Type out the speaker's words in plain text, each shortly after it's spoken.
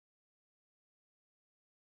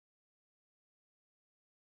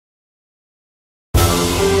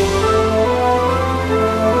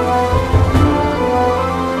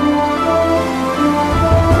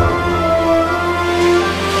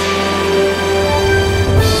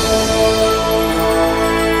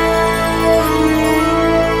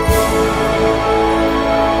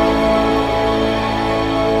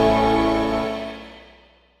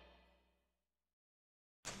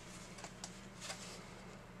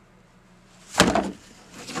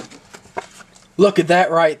Look at that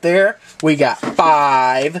right there. We got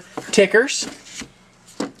 5 tickers.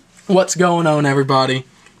 What's going on, everybody?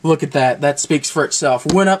 Look at that. That speaks for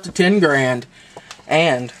itself. Went up to 10 grand.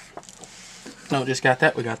 And, no, just got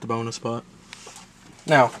that. We got the bonus spot.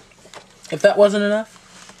 Now, if that wasn't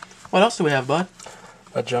enough, what else do we have, bud?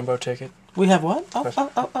 A jumbo ticket. We have what?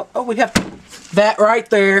 Oh, we have that right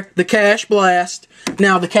there. The Cash Blast.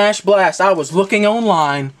 Now, the Cash Blast, I was looking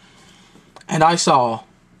online, and I saw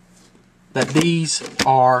that these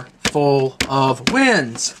are full of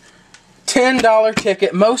wins. $10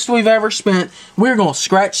 ticket, most we've ever spent. We're going to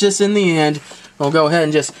scratch this in the end. We'll go ahead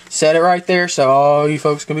and just set it right there so all you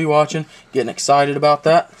folks can be watching, getting excited about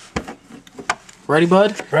that. Ready,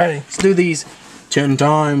 bud? Ready. Let's do these 10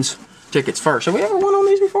 times tickets first. Have we ever won on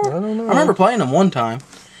these before? I don't know. I remember playing them one time.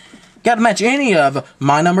 Got to match any of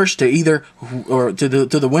my numbers to either, or to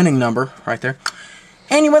the winning number right there.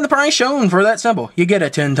 And you win the prize shown for that symbol. You get a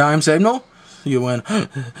 10 times signal. You win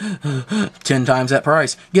 10 times that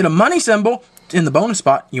price. Get a money symbol in the bonus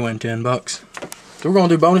spot. You win 10 bucks. So we're going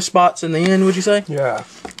to do bonus spots in the end, would you say? Yeah.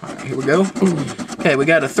 All right, here we go. Okay, we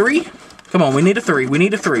got a 3. Come on, we need a 3. We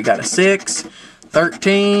need a 3. Got a 6,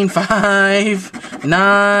 13, 5,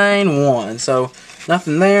 9, 1. So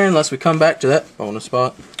nothing there unless we come back to that bonus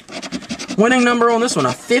spot. Winning number on this one,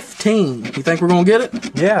 a 15. You think we're going to get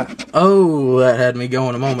it? Yeah. Oh, that had me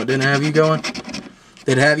going a moment. Didn't it have you going?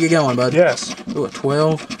 Did it have you going, bud? Yes. Ooh, a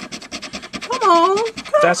 12. Come on.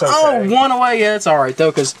 That's okay. Oh, 1 away. Yeah, it's all right, though,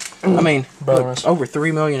 because, I mean, bonus. Look, over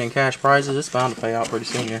 $3 million in cash prizes. It's bound to pay out pretty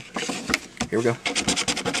soon here. Here we go.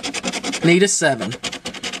 Need a 7.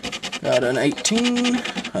 Got an 18,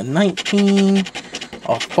 a 19,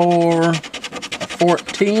 a 4, a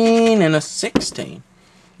 14, and a 16.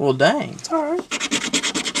 Well, dang. It's all right.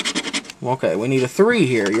 Okay, we need a 3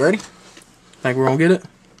 here. You ready? Think we're going to get it?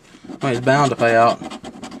 I mean, it's bound to pay out.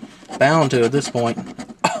 Bound to at this point.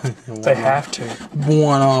 They have to.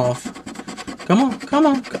 1 off. Come on, come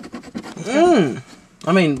on.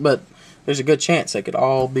 I mean, but there's a good chance they could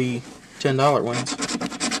all be $10 wins.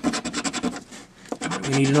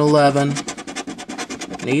 We need an 11.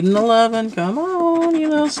 Need an 11. Come on, you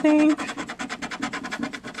little stink.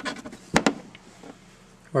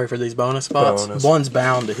 Ready for these bonus spots? Bonus. One's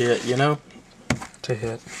bound to hit, you know? To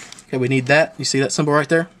hit. Okay, we need that. You see that symbol right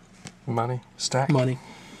there? Money. Stack. Money.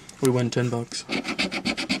 We win 10 bucks. Ooh,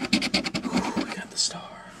 we got the star.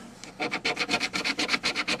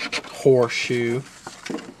 Horseshoe.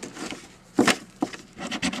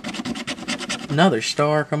 Another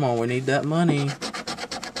star. Come on, we need that money.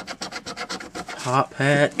 Top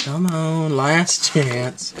hat. Come on, last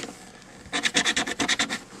chance.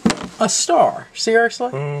 A star. Seriously?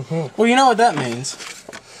 Mm-hmm. Well, you know what that means.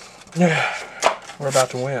 Yeah. We're about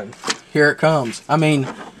to win. Here it comes. I mean,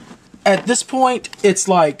 at this point, it's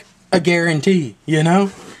like a guarantee, you know?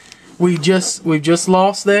 We've just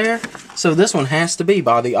lost there, so this one has to be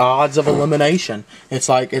by the odds of elimination. It's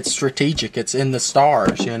like, it's strategic. It's in the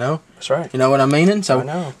stars, you know? That's right. You know what I'm meaning? So I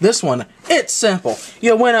know. This one, it's simple.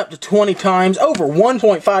 You win up to 20 times, over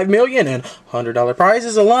 1.5 million in $100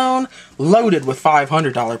 prizes alone, loaded with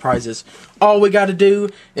 $500 prizes. All we got to do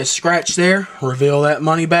is scratch there, reveal that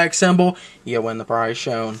money bag symbol, you win the prize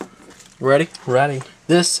shown. Ready? Ready.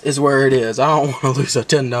 This is where it is. I don't want to lose a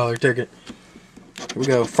 $10 ticket. Here we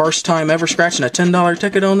go. First time ever scratching a $10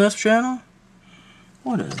 ticket on this channel.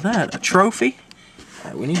 What is that? A trophy?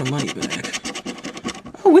 All right, we need a money bag.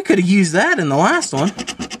 Oh, we could have used that in the last one.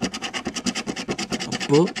 A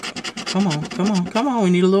book. Come on, come on, come on.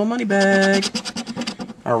 We need a little money bag.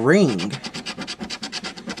 A ring.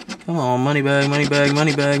 Come on, money bag, money bag,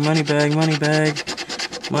 money bag, money bag, money bag.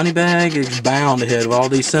 Money bag is bound to hit with all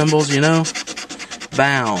these symbols, you know?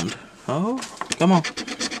 Bound. Oh, come on.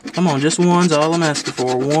 Come on, just one's all I'm asking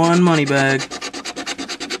for. One money bag.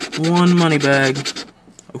 One money bag.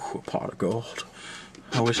 Ooh, a pot of gold.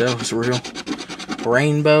 I wish that was real.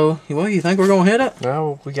 Rainbow. What, you think we're going to hit it?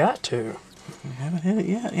 No, we got to. We haven't hit it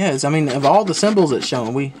yet. Yeah, I mean, of all the symbols it's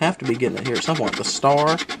showing, we have to be getting it here at some point. The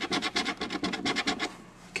star.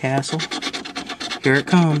 Castle. Here it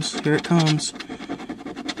comes. Here it comes.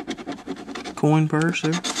 Coin purse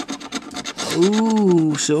there.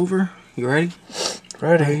 Ooh, silver. You ready?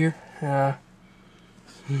 Ready. Right here. Yeah.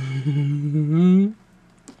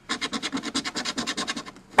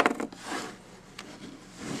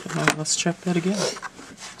 Let's check that again.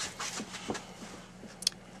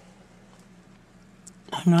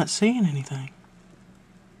 I'm not seeing anything.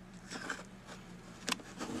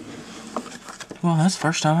 Well, that's the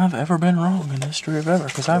first time I've ever been wrong in the history of ever,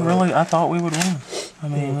 because I thought we would win. I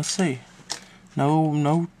mean, let's see.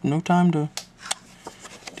 No time to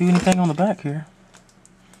do anything on the back here.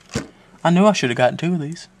 I knew I should have gotten 2 of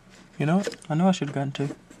these. You know what? I knew I should have gotten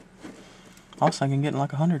 2. I was thinking getting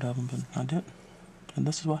like 100 of them, but I didn't. And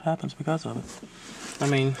this is what happens because of it. I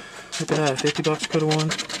mean, look at that. 50 bucks could have won.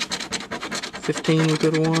 15 we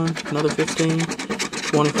could have won. Another 15.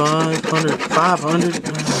 25. 100. 500.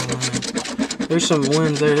 Oh, there's some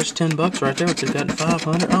wins there. There's 10 bucks right there. We could have gotten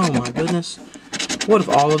 500. Oh my goodness. What if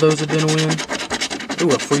all of those had been a win?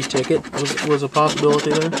 Ooh, a free ticket was a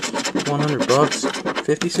possibility there. 100 bucks.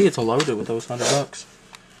 50. See, it's loaded with those 100 bucks.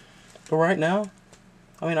 But right now,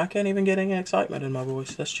 I mean, I can't even get any excitement in my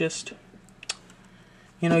voice. That's just,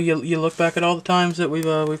 you know, you look back at all the times that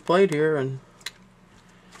we've played here, and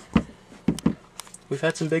we've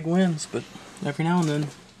had some big wins, but every now and then,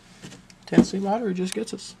 Tennessee Lottery just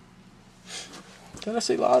gets us.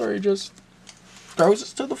 Tennessee Lottery just throws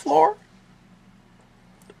us to the floor.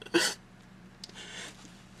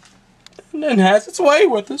 And then has its way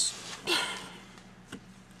with us.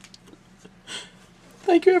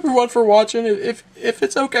 Thank you everyone for watching. If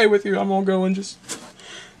it's okay with you, I'm gonna go and just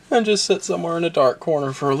sit somewhere in a dark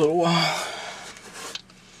corner for a little while.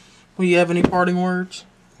 Will you have any parting words?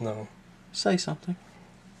 No. Say something.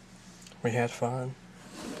 We had fun.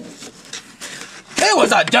 It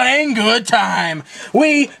was a dang good time.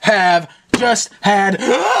 We have just had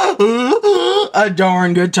a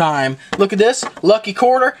darn good time. Look at this. Lucky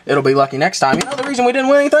quarter. It'll be lucky next time. You know the reason we didn't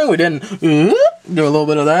win anything? We didn't do a little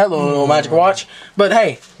bit of that, little magic watch. But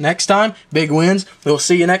hey, next time, big wins. We'll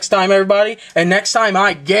see you next time, everybody. And next time,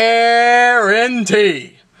 I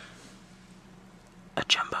guarantee a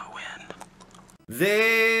jumbo win.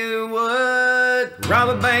 They would rob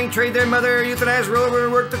a bank, trade their mother, euthanize rover,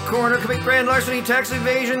 work the corner, commit grand larceny, tax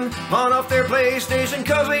evasion, pawn off their PlayStation,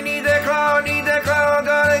 cause they need that claw,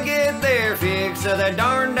 gotta get their fix of that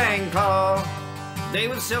darn dang claw. They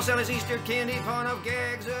would sell his Easter candy, pawn off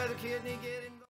gags of the kidney, get